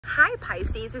Hi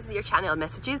Pisces, this is your channel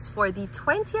messages for the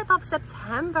 20th of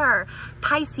September.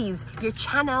 Pisces, your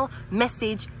channel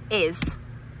message is...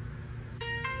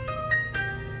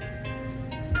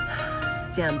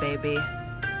 Damn baby,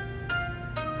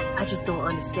 I just don't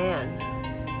understand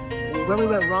where we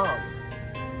went wrong.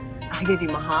 I gave you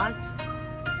my heart,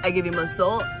 I gave you my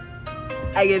soul,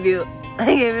 I gave you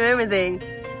everything.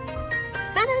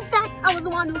 Matter of fact, I was the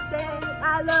one who said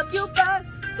I love you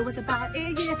first. It was about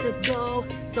 8 years ago.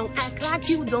 Don't act like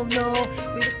you don't know.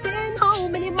 We were sitting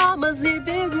home in your mama's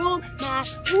living room. Now,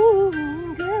 ooh,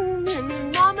 and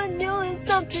your mama knew it's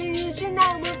something you should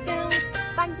never felt.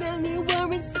 Back then we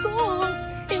were in school.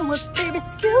 It was their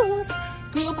excuse.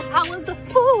 Grew up, I was a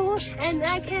fool, and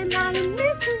I cannot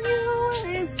listen you.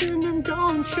 Listen and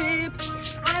don't trip.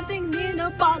 I think need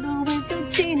a bottle with the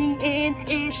genie in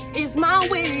it is my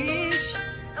wish.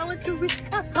 I would create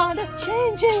a heart of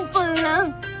changing for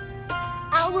love.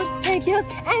 I would take yours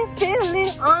and fill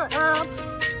it on up.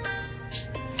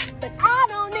 But I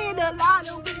don't need a lot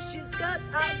of wishes, cause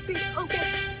I'll be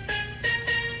okay.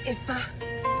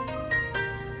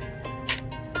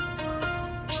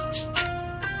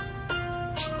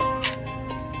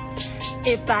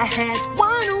 If I had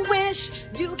one wish,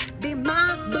 you'd be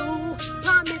my boo.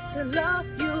 Promise to love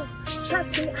you,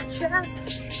 trust me, I trust.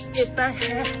 If I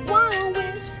had one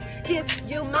wish, give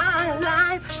you my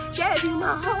life, give you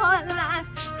my whole life.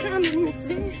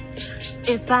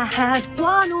 If I had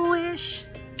one wish,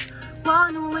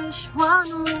 one wish,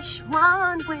 one wish,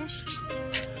 one wish,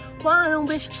 one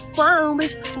wish, one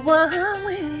wish, one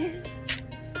wish,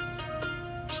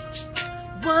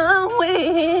 one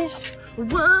wish.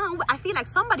 I feel like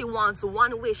somebody wants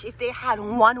one wish. If they had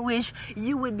one wish,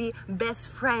 you would be best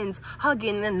friends,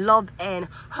 hugging and love and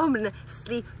humbling,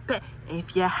 sleeping.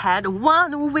 If you had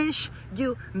one wish,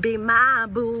 you be my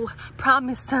boo.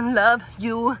 Promise and love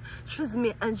you, trust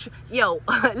me and yo.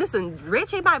 Listen, Ray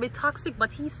J might be toxic,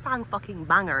 but he sang fucking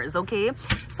bangers, okay?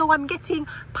 So I'm getting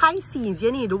Pisces.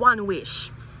 You need one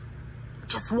wish.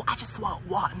 I just want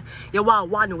one. You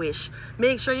want one wish.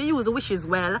 Make sure you use wishes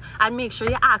well, and make sure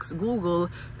you ask Google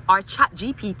or Chat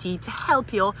GPT to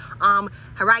help you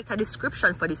write a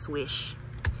description for this wish.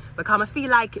 Because I feel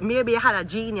like maybe you had a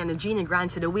genie and the genie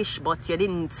granted a wish, but you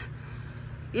didn't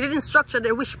structure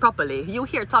the wish properly. You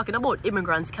here talking about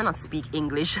immigrants cannot speak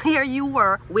English. Here you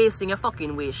were wasting your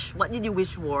fucking wish. What did you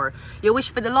wish for? You wish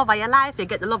for the love of your life, you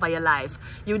get the love of your life.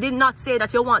 You did not say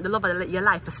that you want the love of your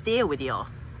life to stay with you.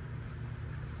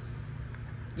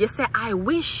 You say, I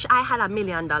wish I had $1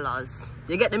 million.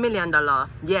 You get the $1 million,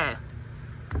 yeah.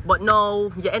 But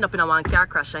no, you end up in a one car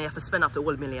crash and you have to spend off the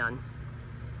whole million.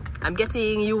 I'm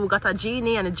getting you got a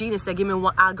genie and the genie said, give me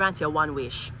one, I'll grant you one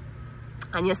wish.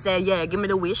 And you say, yeah, give me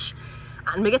the wish.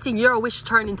 And I'm getting your wish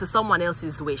turned into someone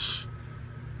else's wish.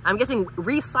 I'm getting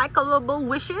recyclable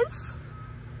wishes.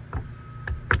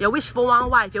 You wish for one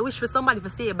wife, you wish for somebody to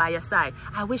stay by your side.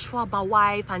 I wish for my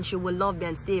wife and she will love me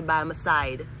and stay by my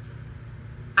side.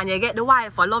 And you get the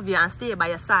wife or love you and stay by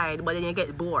your side, but then you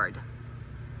get bored.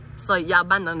 So you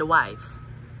abandon the wife.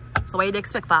 So what do you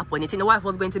expect to happen? You think the wife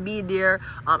was going to be there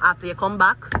after you come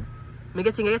back? You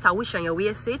get a wish and you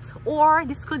waste it. Or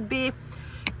this could be,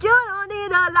 you don't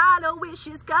need a lot of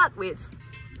wishes, cause wait.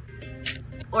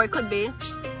 Or it could be,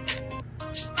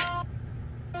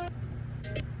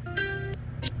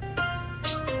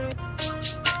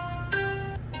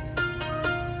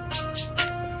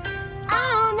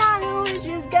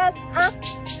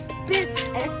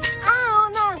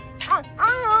 cause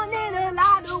I don't need a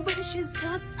lot of wishes,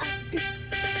 cause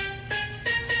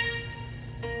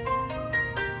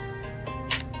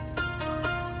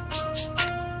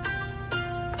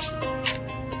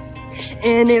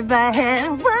and if I had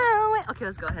one wish, okay,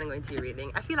 let's go ahead and go into your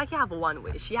reading. I feel like you have one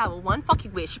wish. You have one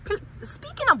fucking wish.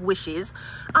 Speaking of wishes,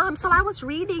 so I was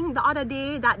reading the other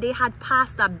day that they had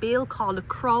passed a bill called the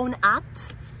Crown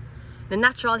Act. The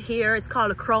natural hair, it's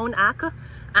called a Crown Act,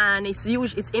 and it's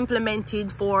implemented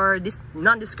for this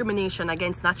non-discrimination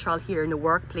against natural hair in the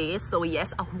workplace. So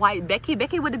yes, a white Becky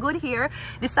with the good hair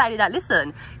decided that,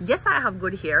 listen, yes, I have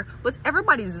good hair, but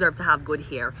everybody deserves to have good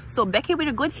hair. So Becky with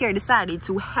the good hair decided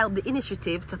to help the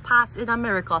initiative to pass in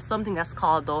America something that's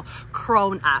called the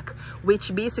Crown Act,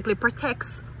 which basically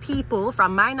protects people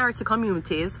from minority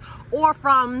communities or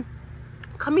from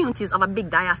communities of a big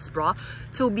diaspora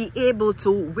to be able to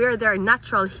wear their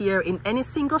natural hair in any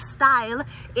single style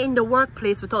in the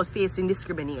workplace without facing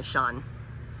discrimination.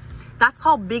 That's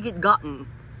how big it gotten.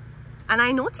 And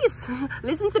I noticed,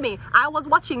 listen to me, I was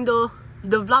watching the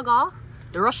vlogger,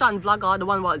 the Russian vlogger, the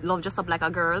one who loved dress up like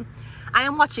a girl. I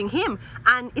am watching him,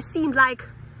 and it seems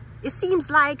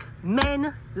like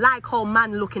men like how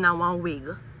man looking at one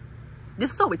wig.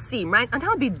 This is how it seems, right? And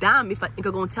I'll be damned if a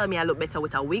nigga gonna tell me I look better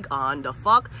with a wig on. The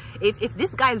fuck? If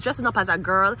this guy is dressing up as a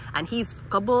girl and he's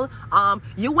fuckable,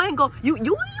 you ain't go, you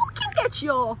can get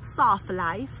your soft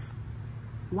life,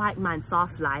 white man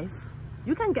soft life.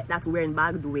 You can get that wearing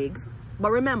bagged wigs. But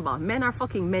remember, men are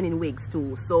fucking men in wigs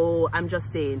too. So I'm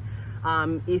just saying,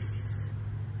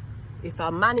 if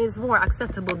a man is more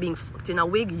acceptable being fucked in a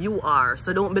wig, you are.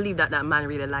 So don't believe that that man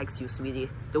really likes you, sweetie.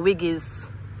 The wig is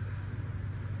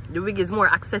more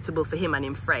acceptable for him and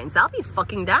him friends. I'll be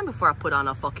fucking damned before I put on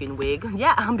a fucking wig.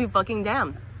 Yeah, I'll be fucking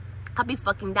damned. I'll be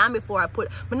fucking damned before I put,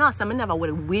 but no, so I never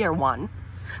would wear one.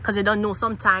 Because you don't know,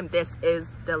 sometimes this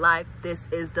is the life, this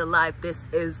is the life, this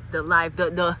is the life.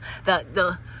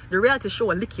 The reality show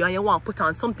will lick you and you want to put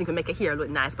on something to make your hair look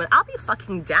nice. But I'll be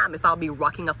fucking damned if I'll be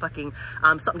rocking a fucking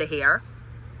something to hair.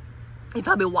 If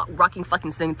I'll be rocking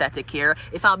fucking synthetic hair.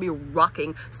 If I'll be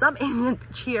rocking some alien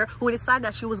bitch here who decided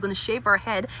that she was going to shave her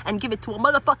head and give it to a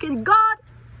motherfucking god.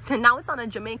 And now it's on a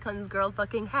Jamaican's girl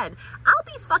fucking head. I'll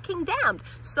be fucking damned.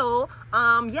 So,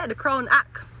 yeah, the crown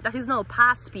act, that is now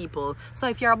past, people. So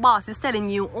if your boss is telling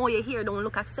you, oh, your hair don't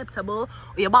look acceptable,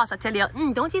 or your boss will tell you,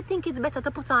 don't you think it's better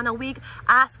to put on a wig?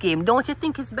 Ask him, don't you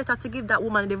think it's better to give that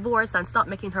woman a divorce and stop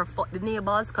making her fuck the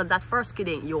neighbors? Because that first kid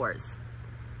ain't yours.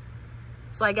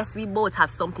 So I guess we both have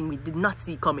something we did not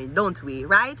see coming, don't we?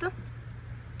 Right?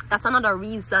 That's another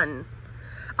reason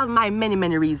of my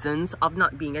many reasons of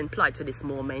not being employed to this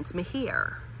moment. Me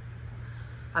hair.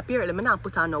 Apparently, me not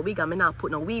put on no wig and me not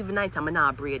put no weave night and me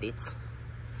not braid it.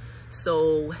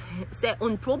 So, c'est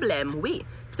un problème, oui.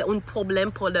 C'est un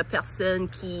problème pour les personnes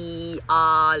qui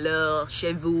a leurs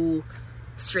cheveux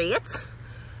straight,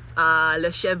 le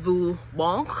cheveux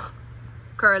bon,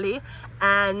 curly,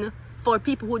 and for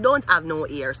people who don't have no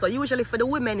hair. So usually for the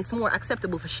women, it's more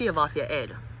acceptable to shave off your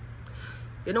head.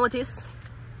 You notice?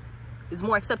 It's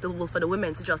more acceptable for the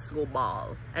women to just go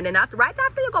bald. And then right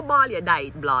after you go bald, you dye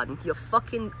it blonde. You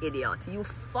fucking idiot. You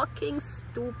fucking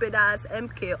stupid ass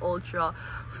MK Ultra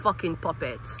fucking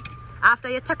puppet. After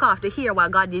you take off the hair what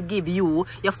God did give you,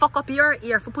 you fuck up your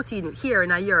ear for putting hair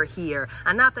in your hair.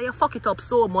 And after you fuck it up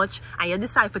so much and you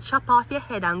decide to chop off your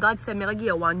head and God said, me give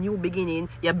you one new beginning,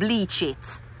 you bleach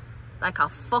it. Like a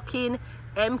fucking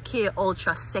MK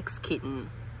Ultra sex kitten.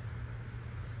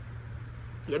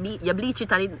 You bleach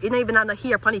it and it ain't even on the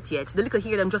hair upon it yet. The little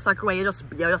hair them just like growing, you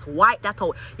just wipe that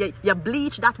out. You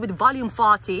bleach that with volume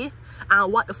 40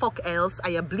 and what the fuck else,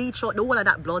 and you bleach out the whole of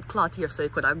that blood clot here so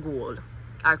it could have gold.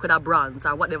 Or it could have bronze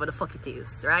or whatever the fuck it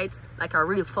is, right? Like a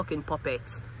real fucking puppet.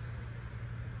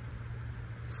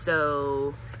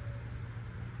 So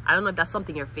I don't know if that's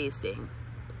something you're facing.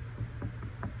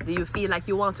 Do you feel like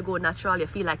you want to go natural? You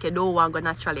feel like you don't want to go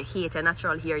natural? You hate your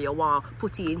natural hair? You want to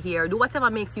put it in here? Do whatever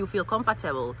makes you feel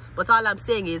comfortable. But all I'm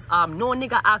saying is, no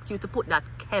nigga asks you to put that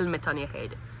helmet on your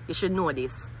head. You should know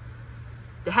this.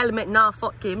 The helmet now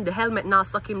fuck him. The helmet now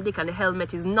suck him dick. And the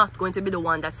helmet is not going to be the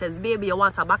one that says, baby, you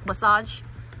want a back massage?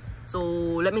 So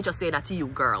let me just say that to you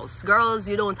girls. Girls,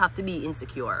 you don't have to be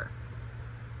insecure.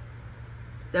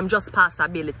 Them just passed a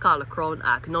bill, it called a Crown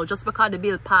Act. Now, just because the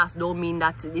bill passed don't mean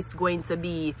that it's going to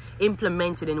be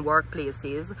implemented in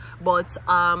workplaces. But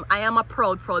I am a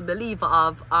proud believer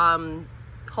of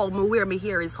how me wear my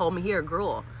hair is how my hair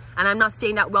grow. And I'm not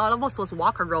saying that all of us was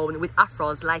walk around with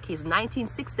afros like it's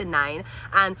 1969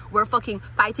 and we're fucking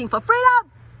fighting for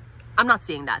freedom. I'm not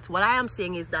saying that. What I am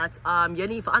saying is that you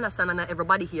need to understand that not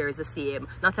everybody here is the same.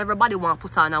 Not everybody want to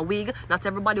put on a wig. Not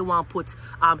everybody want to put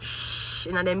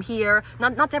in them hair.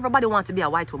 Not everybody want to be a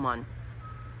white woman.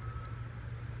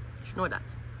 You should know that.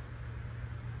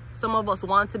 Some of us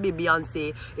want to be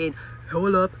Beyonce in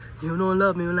hold up, you don't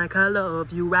love me like I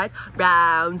love you, right?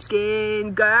 Brown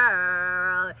skin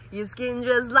girl, your skin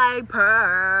just like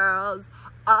pearls.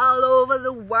 All over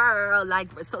the world, like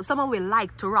so someone will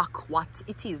like to rock what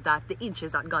it is that the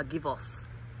inches that God give us.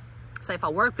 So if a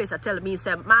workplace are telling me,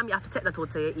 say, ma'am, you have to take that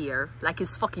out to your ear, like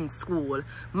it's fucking school.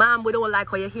 Ma'am, we don't like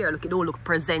how your hair look, it don't look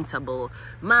presentable.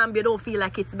 Ma'am, you don't feel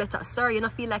like it's better. Sir, you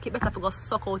don't feel like it better for go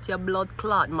suck out your blood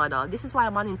clot, mother. This is why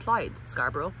I'm unemployed,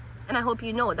 Scarborough. And I hope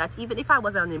you know that even if I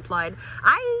was unemployed,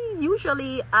 I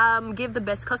usually give the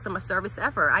best customer service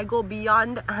ever. I go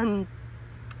beyond and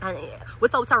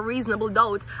without a reasonable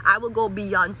doubt, I will go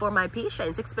beyond for my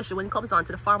patients, especially when it comes on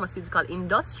to the pharmaceutical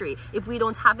industry. If we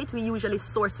don't have it, we usually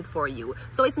source it for you.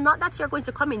 So it's not that you're going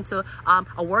to come into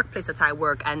a workplace that I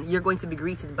work and you're going to be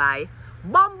greeted by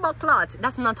bomba clot.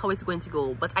 That's not how it's going to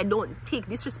go. But I don't take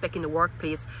disrespect in the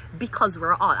workplace because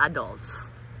we're all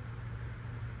adults.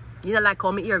 You don't like how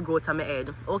my ear grow to my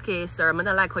head. Okay, sir, I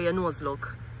don't like how your nose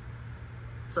look.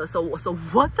 So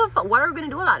what the fuck? What are we gonna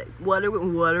do about it? What are we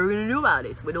gonna do about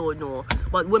it? We don't know.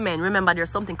 But women, remember, there's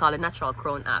something called a natural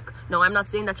crown act. Now, I'm not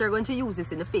saying that you're going to use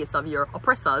this in the face of your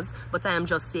oppressors, but I am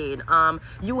just saying,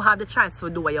 you have the chance to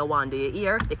do what you want. Do you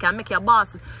hear? They can make your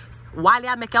boss, while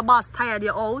you make your boss tired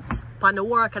you out on the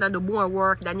work and do more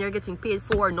work than you're getting paid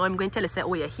for. Now I'm going to tell you, say,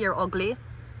 oh, your hair ugly.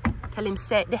 Tell him,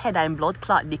 say, the head and blood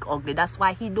clot dick ugly. That's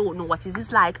why he don't know what it is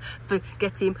like to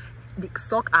get him dick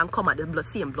suck and come at the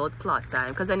same blood clot time.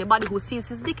 Because anybody who sees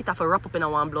his dick, it have to wrap up in a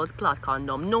one blood clot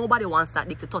condom. Nobody wants that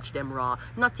dick to touch them raw.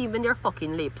 Not even their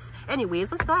fucking lips.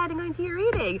 Anyways, let's go ahead and go into your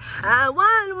reading. I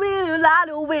want really a lot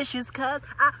of wishes, cause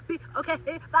I be okay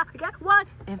if I get one.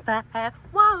 If I have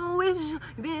one wish,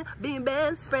 be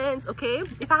best friends, okay?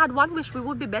 If I had one wish, we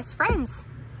would be best friends.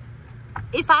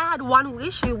 If I had one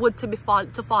wish, it would to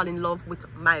fall in love with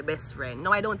my best friend.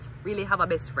 No, I don't really have a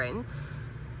best friend.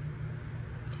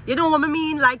 You know what I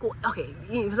mean? Like, okay,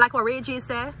 like what Ray J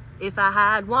said. If I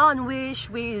had one wish,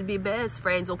 we'd be best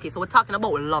friends. Okay, so we're talking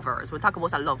about lovers. We're talking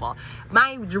about a lover.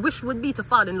 My wish would be to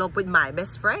fall in love with my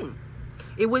best friend.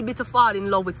 It would be to fall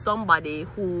in love with somebody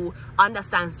who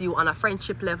understands you on a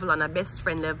friendship level, on a best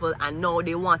friend level, and now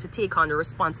they want to take on the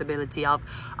responsibility of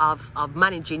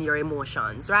managing your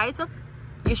emotions, right?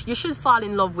 You should fall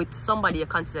in love with somebody you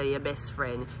consider your best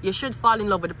friend. You should fall in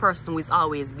love with the person who is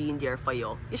always being there for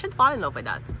you. You should fall in love with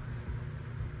that.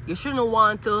 You shouldn't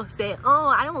want to say,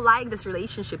 oh, I don't like this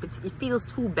relationship. It feels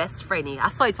too best friendly. I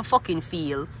saw it for fucking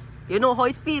feel. You know how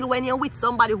it feels when you're with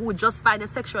somebody who just find it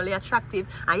sexually attractive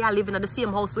and you're living in the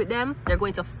same house with them? They're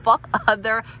going to fuck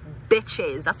other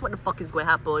bitches. That's what the fuck is going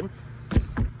to happen.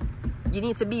 You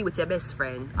need to be with your best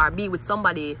friend, or be with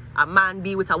somebody, a man,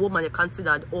 be with a woman you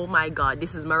considered, oh my God,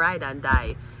 this is my ride and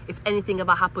die. If anything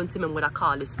ever happened to me, I'm gonna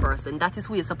call this person. That is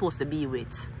who you're supposed to be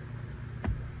with.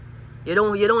 You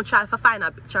don't try to find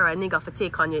a picture of a nigga for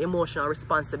take on your emotional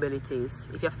responsibilities.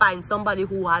 If you find somebody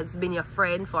who has been your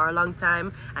friend for a long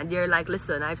time and they're like,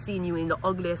 listen, I've seen you in the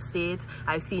ugliest state,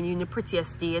 I've seen you in the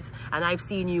prettiest state, and I've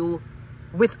seen you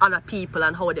with other people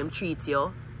and how them treat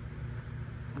you.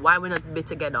 Why we not be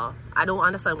together? I don't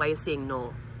understand why you're saying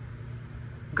no.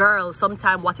 Girls,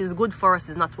 sometimes what is good for us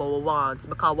is not what we want,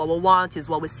 because what we want is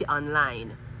what we see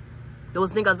online.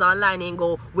 Those niggas online ain't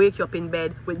gonna wake you up in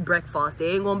bed with breakfast.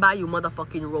 They ain't gonna buy you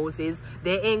motherfucking roses.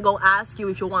 They ain't gonna ask you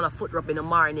if you want a foot rub in the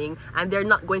morning, and they're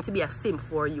not going to be a simp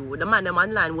for you. The man them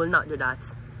online will not do that.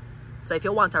 So if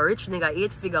you want a rich nigga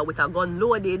 8-figure with a gun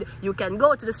loaded, you can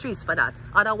go to the streets for that.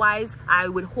 Otherwise, I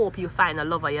would hope you find a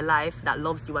love of your life that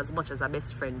loves you as much as a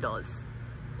best friend does.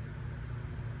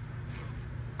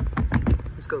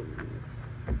 Let's go.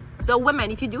 So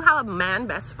women, if you do have a man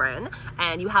best friend,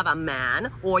 and you have a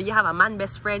man, or you have a man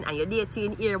best friend and you're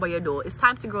dating, hear what you do, it's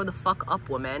time to grow the fuck up,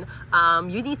 women.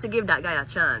 You need to give that guy a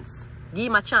chance. Give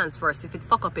him a chance first. If it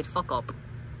fuck up, it fuck up.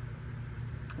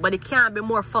 But it can't be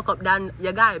more fuck up than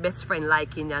your guy best friend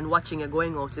liking you and watching you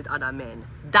going out with other men.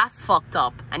 That's fucked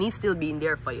up. And he's still being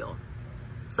there for you.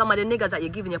 Some of the niggas that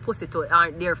you're giving your pussy to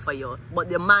aren't there for you. But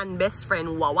the man best friend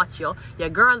who will watch you, your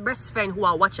girl best friend who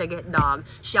will watch you get dog,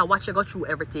 she'll watch you go through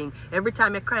everything. Every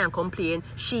time you cry and complain,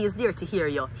 she is there to hear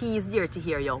you. He is there to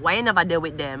hear you. Why you never there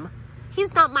with them?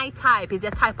 He's not my type. Is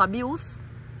your type abuse?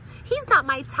 He's not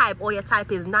my type. Or your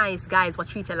type is nice guys what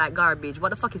treat you like garbage. What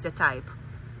the fuck is your type?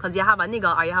 Because you have a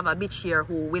nigga or you have a bitch here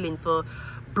who willing to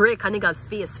break a nigga's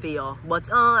face for you.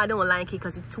 But I don't like it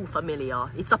because it's too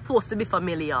familiar. It's supposed to be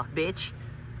familiar, bitch.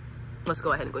 Let's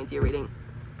go ahead and go into your reading.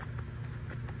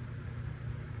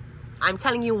 I'm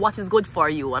telling you what is good for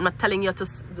you. I'm not telling you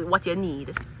what you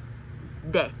need.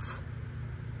 Death.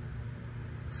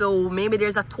 So maybe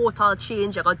there's a total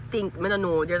change. I gotta think, I don't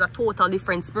know. There's a total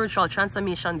different spiritual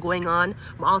transformation going on.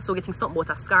 I'm also getting something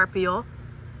about a Scorpio.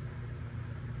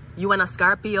 You and a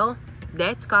Scorpio.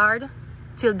 Death card.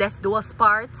 Till death do us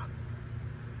part.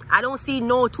 I don't see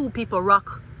no two people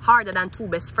rock harder than two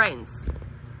best friends.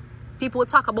 People will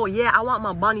talk about, yeah, I want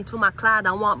my bunny to my cloud.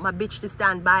 I want my bitch to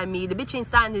stand by me. The bitch ain't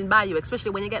standing by you, especially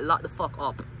when you get locked the fuck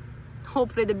up.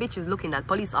 Hopefully the bitch is looking at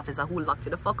police officer who locked you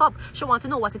the fuck up. She wants to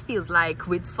know what it feels like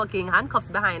with fucking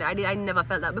handcuffs behind her. I never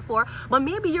felt that before. But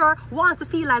maybe you want to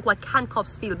feel like what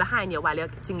handcuffs feel behind you while you're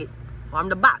getting it from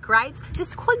the back, right?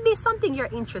 This could be something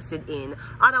you're interested in.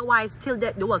 Otherwise, till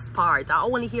death do us part. I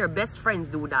only hear best friends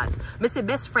do that. Me say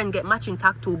best friend get matching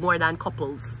tattoo more than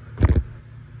couples.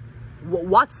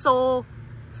 What's so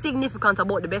significant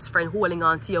about the best friend holding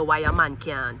on to you while your man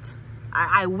can't?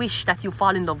 I wish that you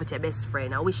fall in love with your best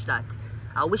friend. I wish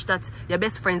that your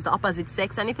best friend's the opposite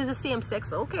sex. And if it's the same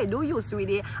sex, okay, do you,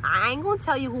 sweetie. I ain't gonna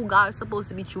tell you who God's supposed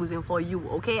to be choosing for you,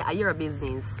 okay? Your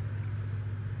business.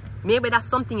 Maybe that's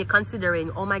something you're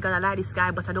considering. Oh my God, I like this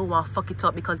guy, but I don't want to fuck it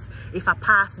up, because if I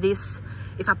pass this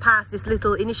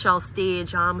little initial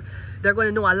stage, they're going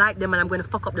to know I like them and I'm going to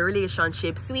fuck up the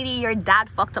relationship. Sweetie, your dad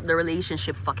fucked up the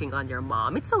relationship fucking on your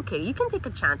mom. It's okay. You can take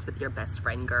a chance with your best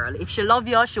friend, girl. If she love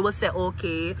you, she will say,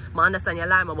 okay, I understand you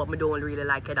like me, but I don't really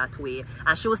like it that way.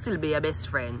 And she will still be your best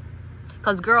friend.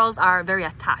 Because girls are very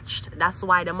attached. That's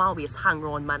why them always hang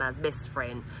around man as best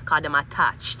friend, because them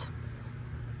attached.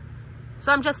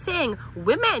 So I'm just saying,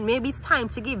 women, maybe it's time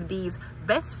to give these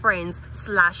best friends /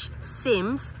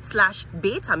 sims /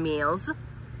 beta males.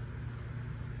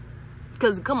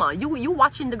 Because come on, you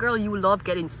watching the girl you love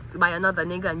getting by another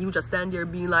nigga, and you just stand there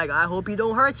being like, I hope he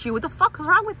don't hurt you. What the fuck is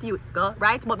wrong with you, girl?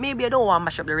 Right? But maybe you don't want to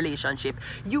mash up the relationship.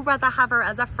 You rather have her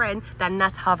as a friend than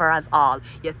not have her as all.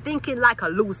 You're thinking like a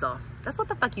loser. That's what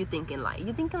the fuck you thinking like.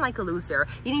 You're thinking like a loser.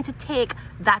 You need to take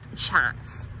that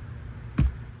chance.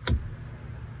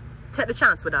 Take the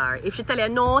chance with her. If she tell you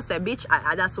no, say bitch,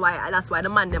 that's why the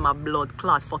man them a blood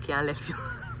clot fuck you and left you.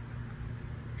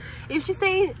 If she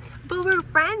say, but we're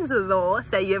friends though,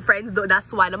 say your friends though,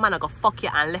 that's why the man go fuck you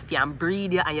and left you and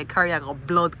breed you and your career go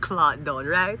blood clot down,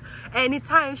 right?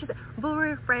 Anytime she say, but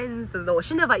we're friends though,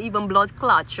 she never even blood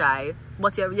clot try.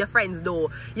 But your friends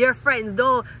though. Your friends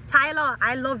though. Tyler,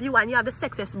 I love you and you have the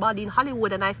sexiest body in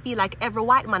Hollywood, and I feel like every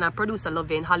white man and producer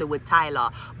love you in Hollywood, Tyler.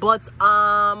 But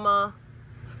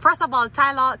first of all,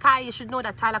 Tyler, Kai, you should know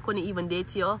that Tyler couldn't even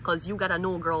date you because you got a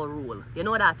no girl rule. You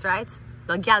know that, right?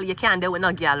 No girl, you can't deal with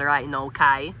no girl right now,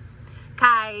 Kai.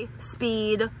 Kai,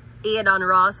 Speed, Aidan,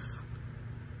 Ross.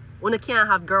 You can't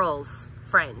have girls,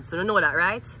 friends. You know that,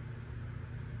 right?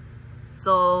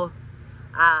 So,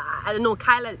 I don't know,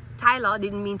 Tyler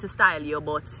didn't mean to style you,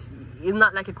 but it's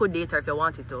not like you could date her if you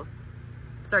wanted to.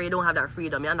 Sorry, you don't have that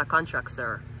freedom. You're under contract,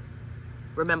 sir.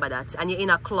 Remember that. And you're in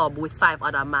a club with 5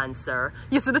 other men, sir.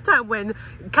 You see the time when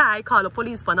Kai called the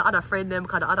police for the other friend them,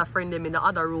 because the other friend them in the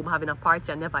other room having a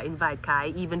party and never invite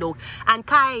Kai, even though, and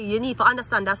Kai, you need to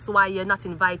understand that's why you're not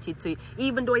invited to,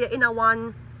 even though you're in a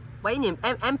one, what your name,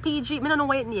 MPG, I don't know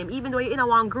what your name, even though you're in a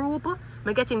one group,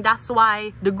 I'm getting that's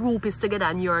why the group is together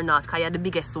and you're not, because you're the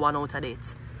biggest one out of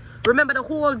it. Remember, the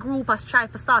whole group has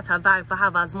tried to start a vibe to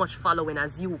have as much following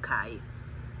as you, Kai.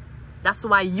 That's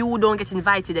why you don't get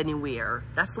invited anywhere.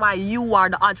 That's why you are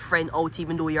the odd friend out,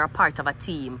 even though you're a part of a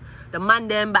team. The man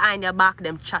them behind your back,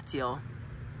 them chat you.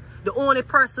 The only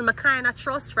person I kind of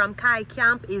trust from Kai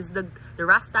camp is the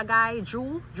Rasta guy,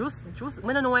 Drew, I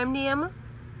don't know his name.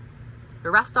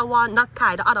 The Rasta one, not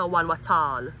Kai, the other one, what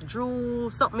all? Drew,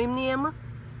 something his name.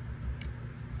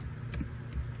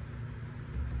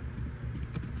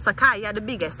 So Kai, you're the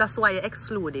biggest. That's why you're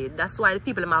excluded. That's why the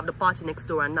people have the party next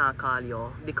door and not call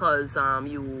you. Because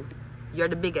you're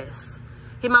the biggest.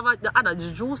 Him have the other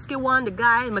Drewski one, the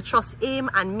guy, I trust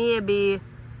him, and maybe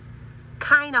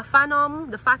kind of fan him.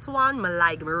 The fat one,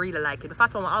 I really like him. The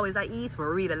fat one I always eat, I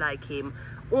really like him.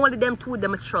 Only them two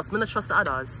them I trust. I don't trust the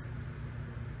others.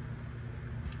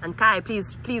 And Kai,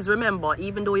 please remember,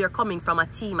 even though you're coming from a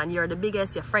team and you're the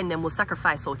biggest, your friend them will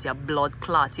sacrifice out your blood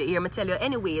clot. You hear me tell you?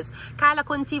 Anyways, Kyla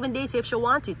couldn't even date you if she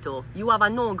wanted to. You have a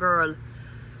no girl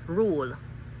rule.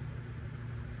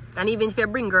 And even if you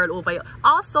bring girl over,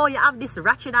 also you have this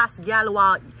ratchet ass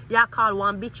girl who you call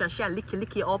one bitch and she'll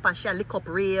lick you up and she'll lick up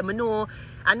Ray.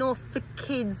 I know for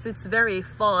kids it's very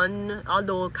fun,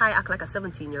 although Kai act like a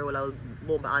 17-year-old, I'll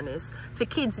be honest. For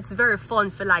kids it's very fun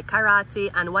for like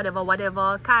karate and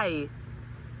whatever. Kai,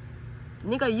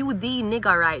 nigga, you the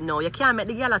nigga right now. You can't make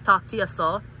the girl talk to you,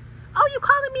 so. Oh, you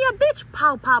calling me a bitch?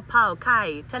 Pow, pow, pow.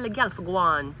 Kai, tell the girl for go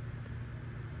on.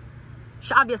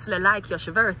 She obviously like you,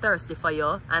 she very thirsty for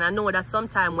you. And I know that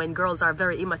sometimes when girls are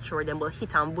very immature, them will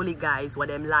hit and bully guys with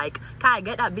them like, Kai,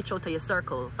 get that bitch out of your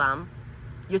circle, fam.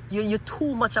 You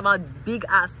too much of a big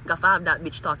ass to have that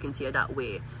bitch talking to you that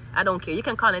way. I don't care. You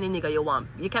can call any nigga you want.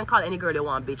 You can call any girl you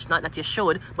want, bitch. Not that you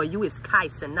should, but you is Kai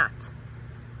and not.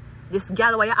 This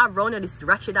gal where you have around you, this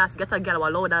ratchet ass, get a gal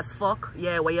who loud as fuck.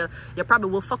 Yeah, where you probably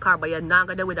will fuck her, but you're not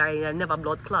gonna do with her and you never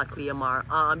blood clot clear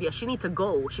her. Yeah, she need to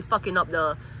go. She fucking up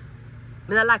the.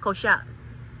 I don't like how she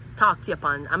talk to you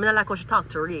upon. I don't like how she talk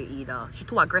to Ray either. She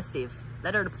too aggressive.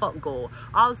 Let her the fuck go.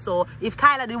 Also, if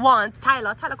Kyla did want,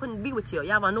 Tyler couldn't be with you.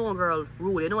 You have a no girl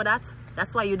rule, you know that?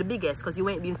 That's why you're the biggest, because you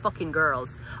ain't been fucking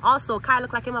girls. Also, Kai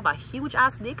look like him have a huge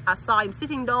ass dick. I saw him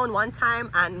sitting down one time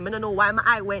and I don't know why my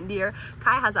eye went there.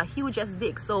 Kai has a huge ass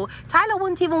dick. So Tyler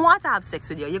wouldn't even want to have sex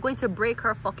with you. You're going to break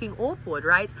her fucking open,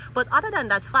 right? But other than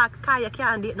that fact, Kai, you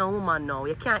can't date no woman now.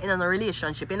 You can't in a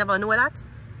relationship. You never know that?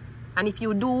 And if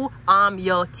you do,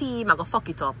 your team, I go fuck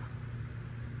it up.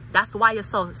 That's why you're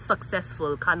so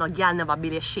successful, because no girl never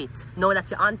build your shit. Now that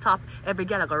you're on top, every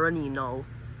girl I go run in now.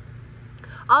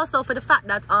 Also for the fact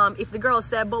that if the girl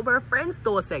said, but we're friends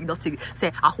though, say nothing,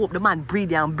 say I hope the man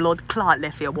breathe and blood clot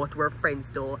left here, but we're friends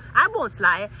though. I won't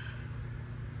lie.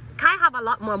 Kai have a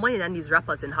lot more money than these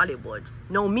rappers in Hollywood.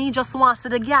 No, me just wants to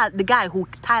the guy who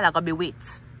Tyler gonna be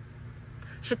with.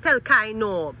 She tell Kai,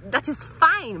 no, that is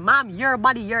fine, ma'am. Your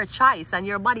body, your choice, and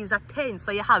your body is a 10,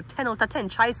 so you have 10 out of 10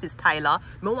 choices, Tyler.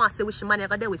 Me want to say which man you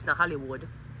gonna do with in Hollywood.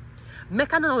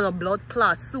 Make another blood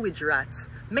clot sewage rat.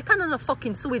 Make another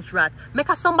fucking sewage rat. Make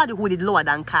a somebody who did lower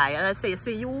than Kai. And I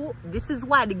say you, this is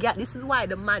why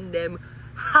the man them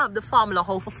have the formula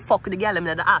how for fuck the girl them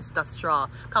in the ass with a straw.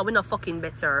 Cause we not fucking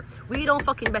better. We don't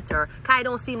fucking better. Kai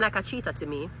don't seem like a cheater to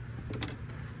me.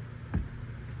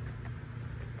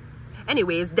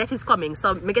 Anyways, death is coming.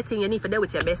 So me getting you need to deal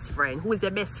with your best friend. Who is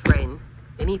your best friend?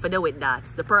 You need to deal with that.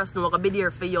 The person who will be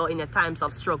there for you in your times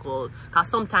of struggle. Because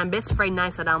sometimes best friend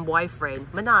nicer than boyfriend.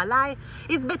 But not lie.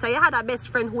 It's better you had a best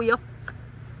friend who you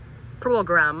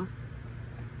program.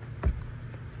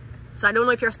 So I don't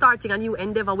know if you're starting a new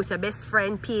endeavor with your best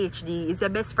friend, PhD. Is your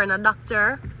best friend a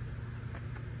doctor?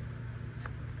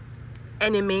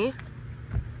 Enemy.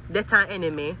 Death and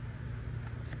enemy.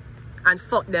 And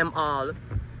fuck them all.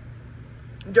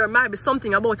 There might be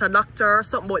something about a doctor,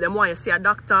 something about them why you see a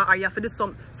doctor, or you have to do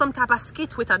some type of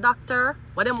skit with a doctor.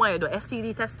 What them why you do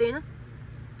STD testing?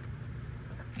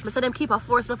 But so them keep a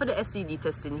force me for the STD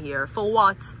testing here. For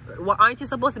what? Aren't you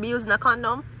supposed to be using a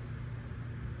condom?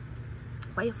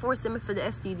 Why you forcing me for the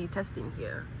STD testing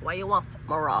here? Why you want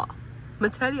more raw? I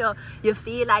tell you, you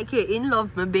feel like you're in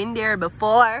love. Me been there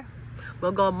before.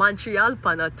 We go Montreal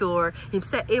on a tour. Him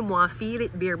say him want feel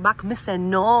it beer back. Me say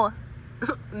no.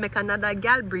 Make another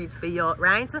gal breathe for you,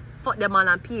 right? Fuck them all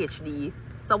on PhD.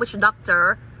 So which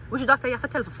doctor you have to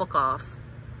tell to fuck off?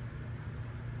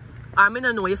 I mean,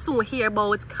 I know you soon hear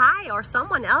about Kai or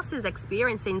someone else is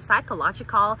experiencing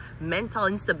psychological mental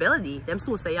instability. Them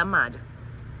soon say you're mad.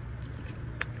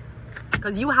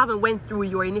 Because you haven't went through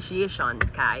your initiation,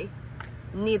 Kai.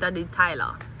 Neither did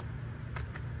Tyler.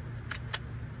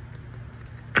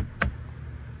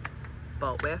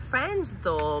 But we're friends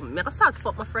though. I'm gonna start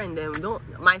fuck my friend them.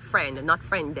 My friend, not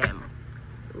friend them.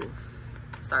 Oof.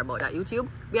 Sorry about that, YouTube.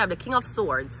 We have the King of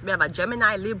Swords. We have a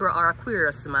Gemini, Libra, or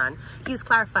Aquarius man. He's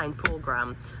clarifying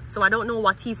program. So I don't know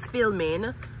what he's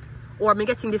filming. Or me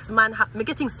getting this man, me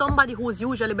getting somebody who's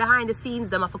usually behind the scenes.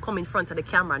 Them have to come in front of the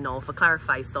camera now for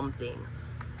clarify something.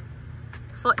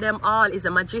 Fuck them all is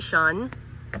a magician.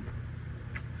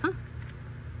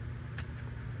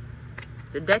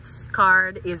 The death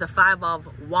card is a 5 of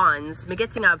Wands. Me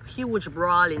getting a huge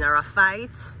brawling or a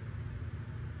fight.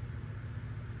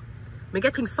 Me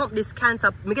getting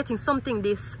something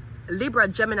this Libra,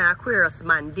 Gemini, Aquarius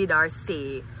man did or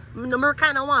say. Me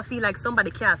kind of want to feel like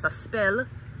somebody cast a spell.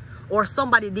 Or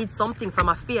somebody did something from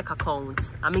a fake account.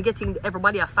 And me getting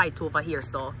everybody a fight over here,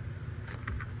 so.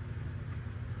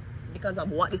 Because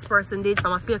of what this person did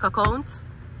from a fake account.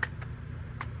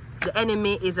 The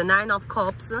enemy is a 9 of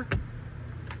Cups.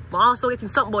 But also getting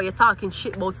something about you talking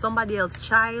shit about somebody else's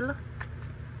child.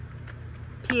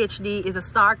 PhD is a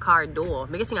star card though.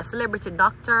 I'm getting a celebrity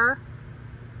doctor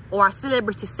or a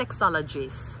celebrity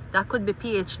sexologist. That could be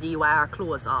PhD while her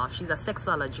clothes off. She's a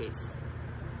sexologist.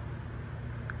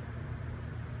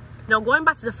 Now going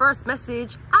back to the first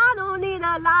message, I don't need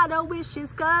a lot of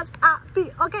wishes cause I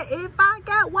be okay if I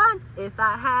get one. If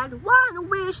I had one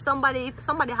wish, somebody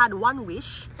had one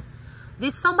wish.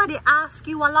 Did somebody ask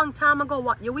you a long time ago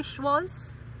what your wish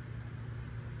was?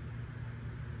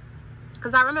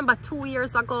 Because I remember 2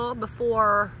 years ago,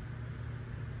 before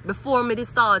me this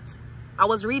start, I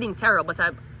was reading tarot, but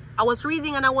I was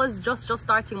reading and I was just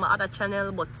starting my other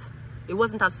channel, but it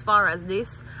wasn't as far as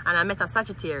this, and I met a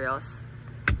Sagittarius.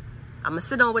 I'm gonna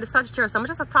sit down with the Sagittarius. I'm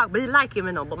just a talk, but I like him,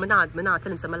 you know. But me not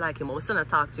tell him say I like him. But I'm still gonna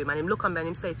talk to him, and him look at me and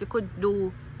him say, if you could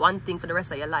do one thing for the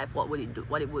rest of your life, what would it do?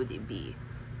 What would it be?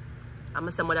 I'm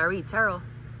gonna say, would I read tarot?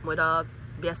 Would I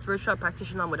be a spiritual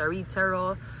practitioner? Would I read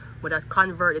tarot? Would I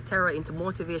convert the tarot into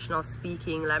motivational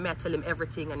speaking? Like me, I tell him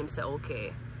everything, and him say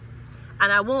okay.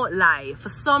 And I won't lie. For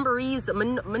some reason,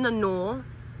 I don't know,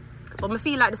 but I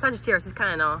feel like the Sagittarius is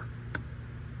kind of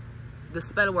the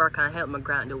spell work can help me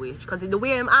grant the wish. Because the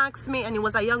way him asked me, and he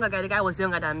was a younger guy, the guy was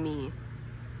younger than me.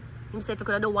 He said, if you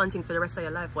could do one thing for the rest of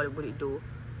your life, what would it do?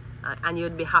 And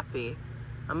you'd be happy.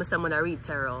 I'm gonna say, I'm gonna read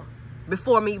tarot.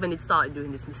 Before me even started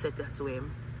doing this, I said that to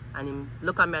him. And him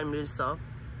look at me and me so.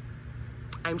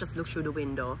 I'm just look through the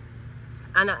window.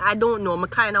 And I don't know, I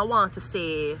kind of want to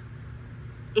say,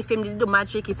 if him did do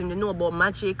magic, if him did know about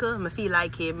magic, I feel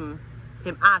like him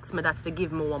asked me that to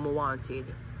give me what I wanted.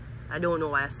 I don't know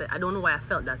why I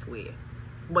felt that way.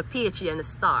 But PhD and the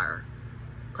star.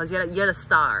 Because you're the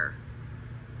star.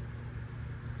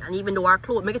 And even though our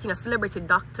clothes, I'm getting a celebrity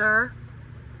doctor.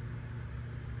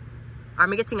 Or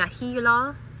I'm getting a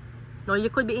healer. Now you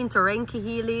could be into Reiki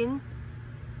healing.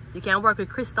 You can work with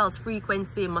crystals,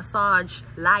 frequency, massage,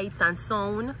 lights and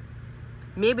sound.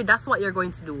 Maybe that's what you're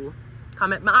going to do.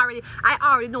 I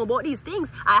already know about these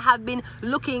things. I have been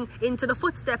looking into the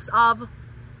footsteps of,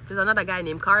 there's another guy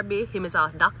named Carby. Him is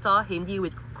a doctor. Him deal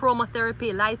with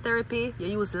chromotherapy, light therapy. You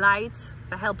use light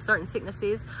to help certain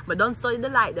sicknesses. But don't study the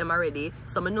light them already.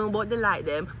 So I know about the light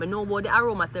them. I know about the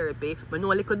aromatherapy. I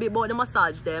know a little bit about the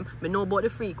massage them. I know about the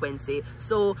frequency.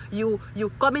 So you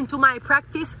come into my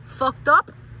practice fucked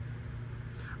up,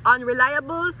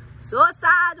 unreliable, so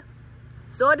sad,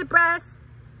 so depressed,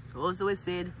 so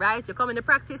suicide, right? You come in the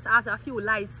practice after a few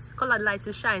lights, colored lights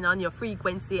to shine on your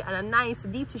frequency and a nice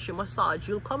deep tissue massage.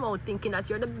 You'll come out thinking that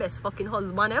you're the best fucking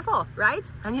husband ever,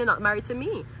 right? And you're not married to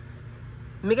me.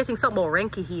 Me getting something about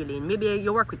Reiki healing. Maybe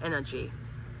you work with energy.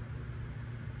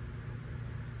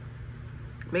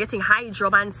 Me getting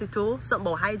hydromancy too.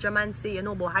 Something about hydromancy. You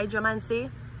know about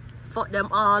hydromancy? Fuck them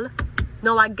all.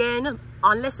 Now again,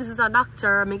 unless this is a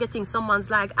doctor, me getting someone's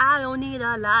like, I don't need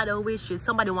a lot of wishes.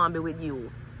 Somebody want to be with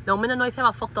you. Now, I don't know if you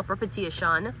have a fucked up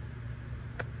reputation.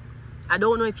 I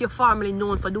don't know if you're formerly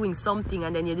known for doing something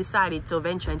and then you decided to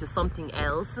venture into something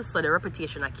else. So the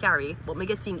reputation I carry. But me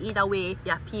getting either way,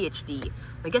 you're a PhD.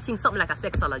 Me getting something like a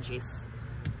sexologist.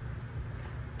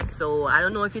 So I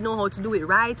don't know if you know how to do it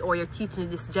right or you're teaching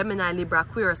this Gemini, Libra,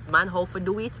 Aquarius man how to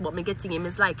do it. But me getting him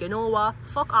is like, you know what?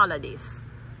 Fuck all of this.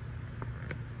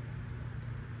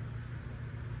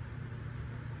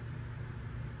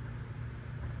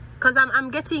 Because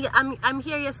I'm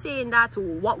here you're saying that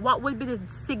what will be the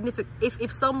significant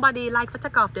if somebody like to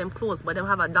take off them clothes but they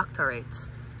have a doctorate,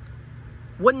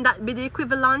 wouldn't that be the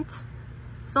equivalent?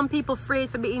 Some people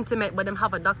afraid to be intimate but them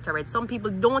have a doctorate. Some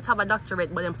people don't have a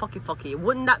doctorate but them fucky.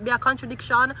 Wouldn't that be a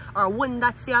contradiction? Or wouldn't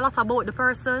that say a lot about the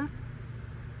person?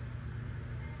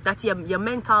 That your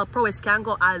mental prowess can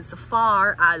go as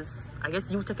far as, I guess,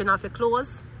 you taking off your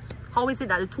clothes? How is it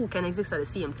that the two can exist at the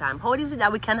same time? How is it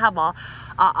that we can have a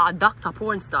doctor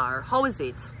porn star? How is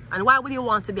it? And why would you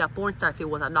want to be a porn star if you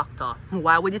was a doctor?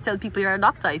 Why would you tell people you're a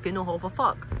doctor if you know how to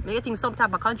fuck? Me getting some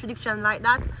type of contradiction like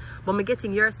that, but me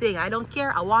getting you're saying, I don't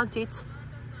care, I want it.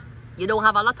 You don't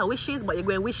have a lot of wishes, but you're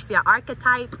going to wish for your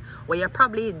archetype where you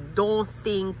probably don't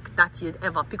think that you'd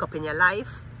ever pick up in your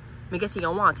life. Me getting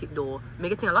you want it though. Me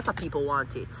getting a lot of people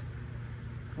want it.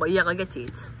 But you're going to get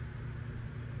it.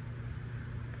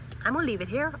 I'm gonna leave it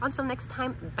here. Until next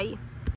time, bye.